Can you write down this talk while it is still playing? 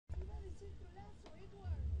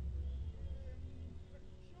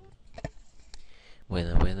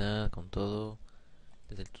Buena, con todo,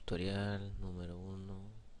 desde el tutorial número uno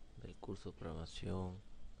del curso de programación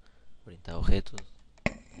orientado a objetos.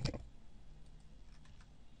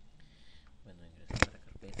 Bueno, ingresamos a la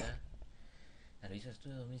carpeta Visual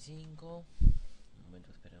Studio 2005. Un momento,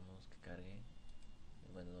 esperamos que cargue.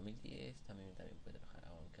 Bueno, 2010 también puede trabajar,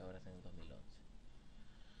 aunque ahora está en 2011.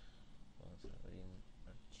 Vamos a abrir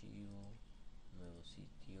archivo, nuevo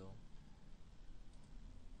sitio,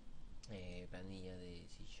 planilla de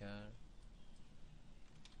C#,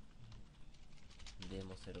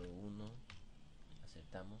 demo 01,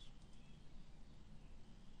 aceptamos.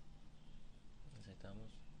 Insertar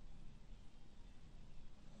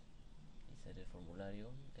el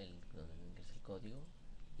formulario, donde ingresa el código,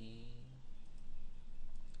 y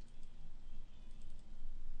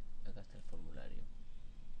acá está el formulario.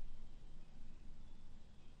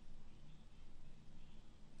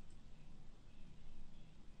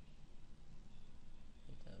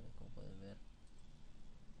 Como pueden ver,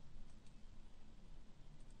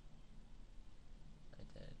 ahí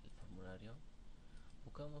está el formulario.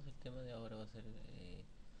 Buscamos el tema de ahora, va a ser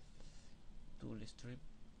ToolStrip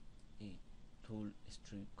y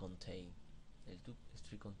ToolStrip Contain. El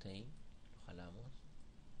ToolStrip Contain lo jalamos,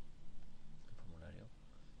 el formulario.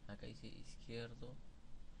 Acá dice izquierdo,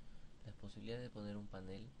 las posibilidades de poner un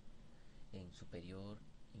panel en superior,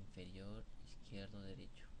 inferior, izquierdo,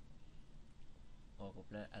 derecho, o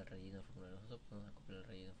acoplar al relleno del formulario. Nosotros podemos acoplar al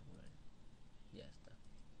relleno del formulario. Ya está,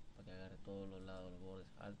 para que agarre todos los lados, los bordes,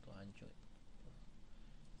 alto, ancho.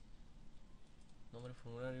 Nombre del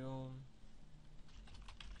formulario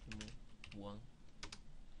one.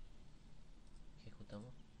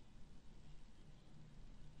 Ejecutamos.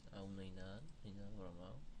 Aún no hay nada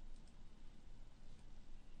programado.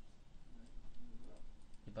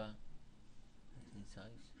 Y va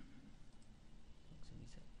size,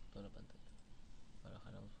 maximiza toda la pantalla. Ahora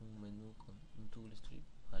jalamos un menú con un ToolStrip,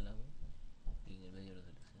 jalamos y en el medio lo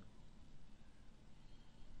seleccionamos.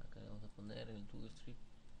 Acá le vamos a poner en el ToolStrip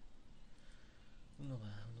ahí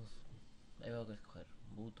vamos a escoger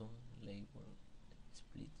button, label,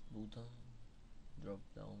 split button, drop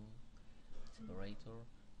down, separator,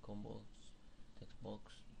 combos,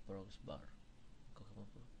 textbox, progress bar. Cogemos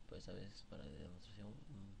por esta vez para la demostración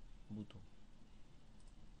un button,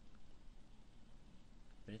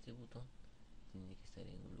 pero este botón tiene que estar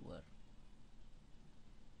en un lugar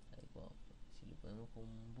adecuado. Si lo ponemos con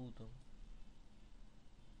un botón,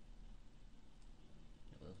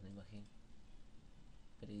 le ponemos una imagen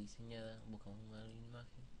prediseñada, buscamos una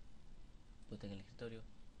imagen puesta en el escritorio.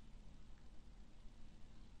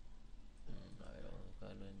 A ver, vamos a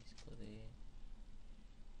buscarlo en el disco de...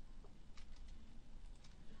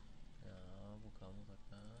 buscamos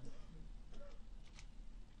acá.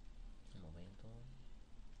 Un momento.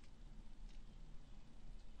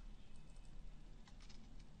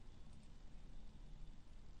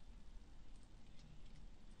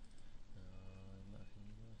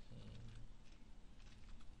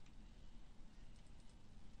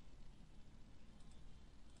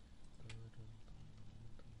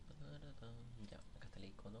 Ya, acá está el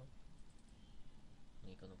icono.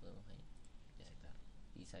 El icono podemos ahí y aceptar.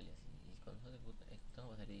 Y sale así. Y cuando nosotros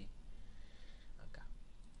ejecutamos va a salir acá.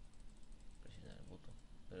 Presionar el botón.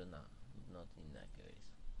 Pero no tiene nada que ver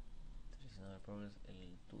eso. Seleccionar el progress,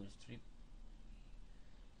 el ToolStrip.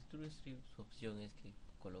 El ToolStrip, su opción es que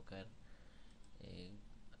colocar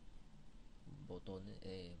botones,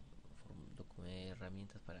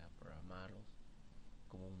 herramientas para programarlos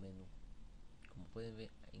como un menú. Como pueden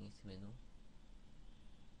ver en este menú,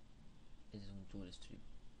 este es un ToolStrip,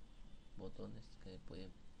 botones que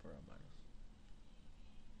pueden programarlos.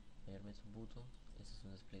 Mayormente un botón, este es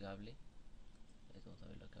un desplegable. Vamos a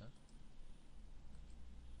verlo acá.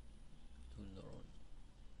 Tool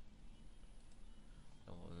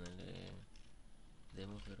vamos a ponerle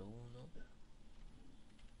demo 01.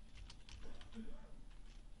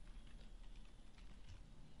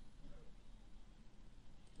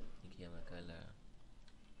 Y que llama acá la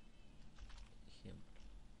ejemplo.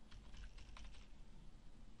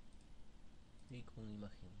 Y con una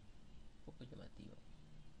imagen un poco llamativa.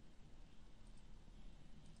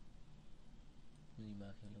 Una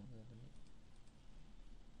imagen lo voy a poner.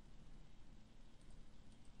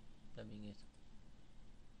 También esto.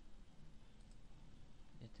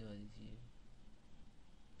 Este va a decir.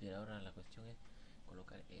 Pero ahora la cuestión es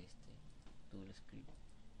colocar este ToolScript.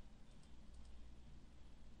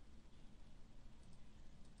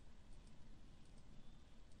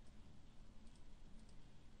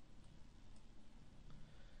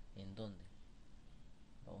 ¿En dónde?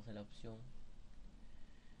 Vamos a la opción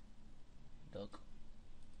Doc,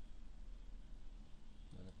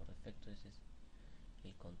 efecto ese es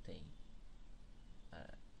el contain.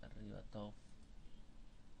 Arriba top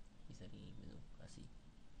y salir el menú así,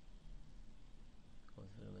 como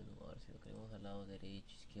si fuera el menú. Ahora si lo queremos al lado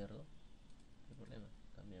derecho, izquierdo, no hay problema,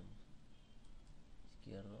 cambiamos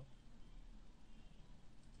izquierdo,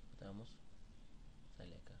 botamos,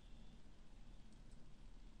 sale acá,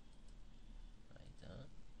 ahí está.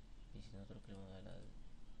 Y si nosotros queremos a la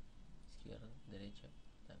izquierda, derecha,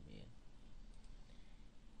 también,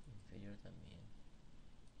 inferior también,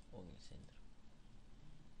 o en el centro,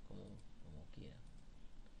 como quiera.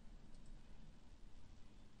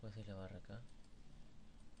 Puede ser la barra acá.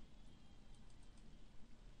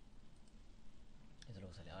 Eso es lo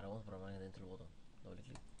que sale. Ahora vamos a programar dentro del botón. Doble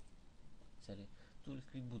clic. Sale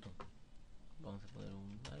ToolStrip button. Vamos a poner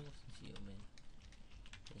algo sencillo.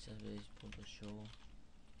 Show.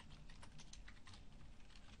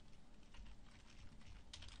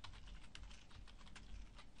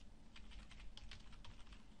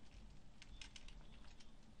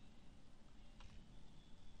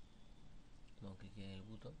 Vamos a clicar en el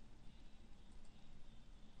botón.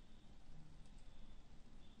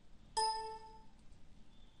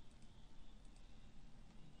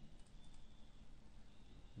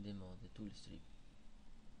 Demo de ToolStrip.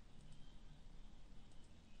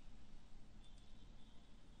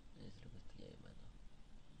 Es lo que estoy llamando.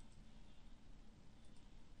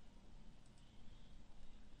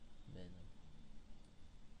 Bueno.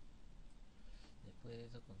 Después de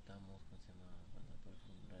eso contamos con cuando por el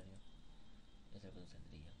formulario. Es lo que nos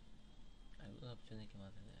saldría. Algunas opciones que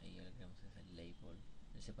más ahí agregamos es el label,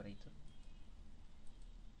 el separator.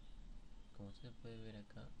 Como usted puede ver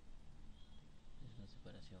acá, es una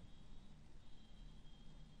separación.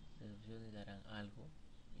 Estas opciones darán algo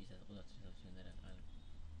y esas otras tres opciones darán algo.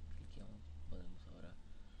 Cliqueamos, ponemos ahora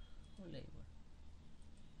un label.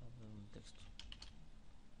 Vamos a poner un texto.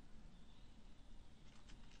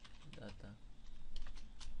 Data.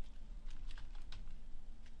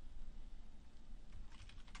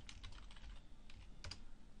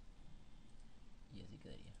 Y así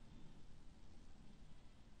quedaría.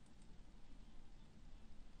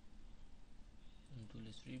 Un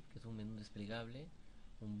ToolStrip, que es un menú desplegable,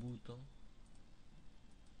 un botón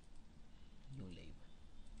y un label.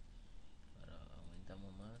 Ahora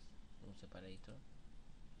aumentamos más, un separator,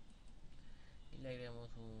 y le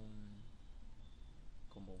agregamos un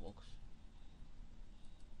combo box.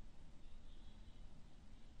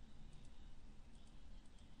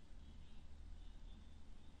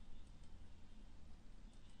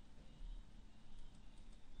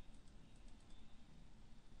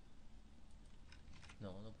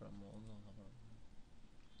 No probamos, no probamos.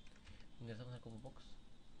 Ingresamos al combo box,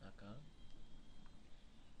 acá,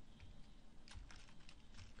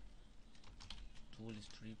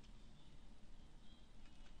 ToolStrip,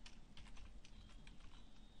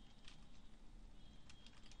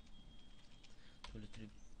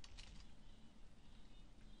 ToolStrip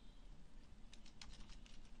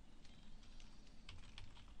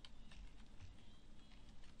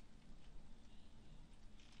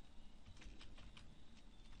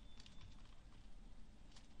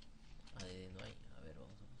ADD no hay. A ver,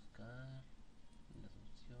 vamos a buscar las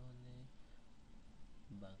opciones.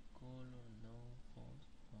 Backcolor, no, font,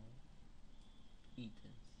 no.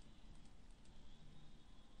 Ítems.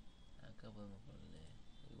 Acá podemos ponerle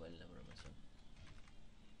igual la programación.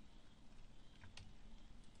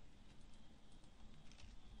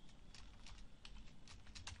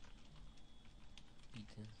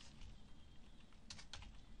 Ítems.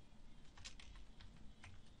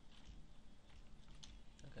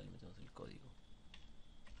 Acá le metemos el código.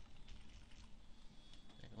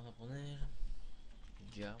 Acá vamos a poner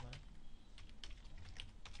Java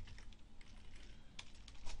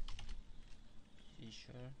C#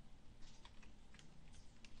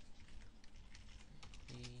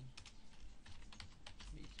 y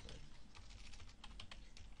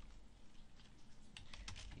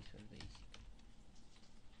Visual Basic.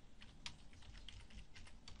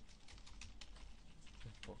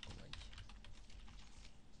 Un poco mancha.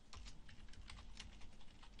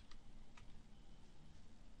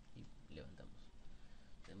 Y levantamos.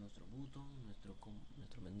 Tenemos nuestro botón,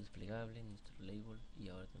 nuestro menú desplegable, nuestro label, y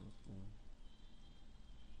ahora tenemos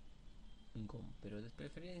un com. Pero de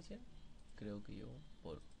preferencia, creo que yo,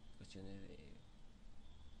 por cuestiones de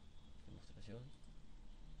demostración,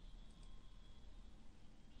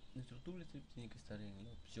 nuestro ToolStrip tiene que estar en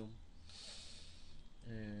la opción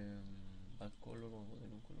backcolor. Vamos a poner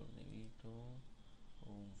un color negrito o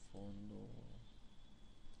un fondo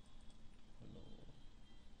color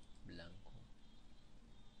blanco.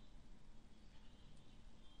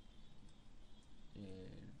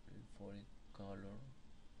 El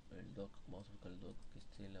doc, vamos a buscar el doc que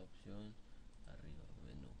esté en la opción arriba,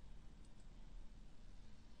 menú.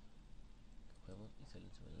 Cogemos y sale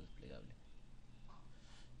un menú desplegable.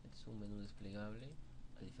 Este es un menú desplegable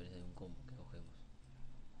a diferencia de un combo que cogemos.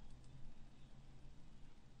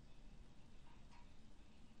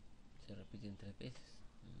 Se repiten 3 veces.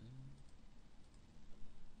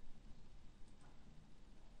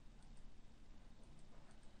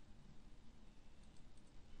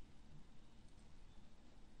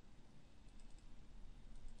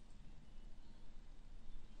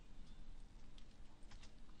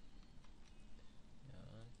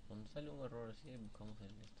 Cuando sale un error así, buscamos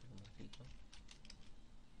el ratito.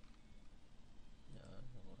 Ya,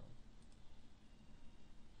 lo borramos.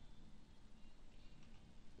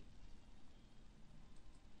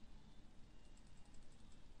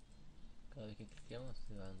 Cada vez que cliqueamos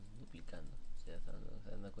se van duplicando. ¿Se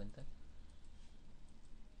dan cuenta?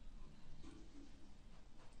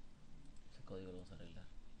 Ese código lo vamos a arreglar.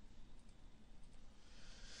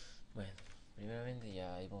 Bueno, primeramente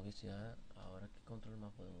ya hemos visto ya. Ahora, ¿qué control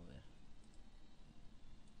más podemos ver?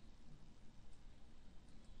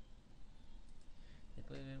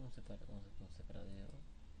 Después de ver un separadero,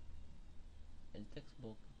 el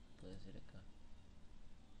textbox puede ser acá.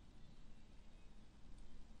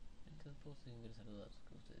 El textbox se ingresa los datos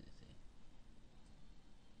que ustedes deseen.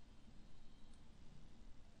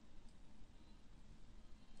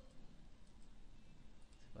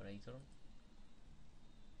 Separator,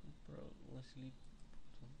 un slip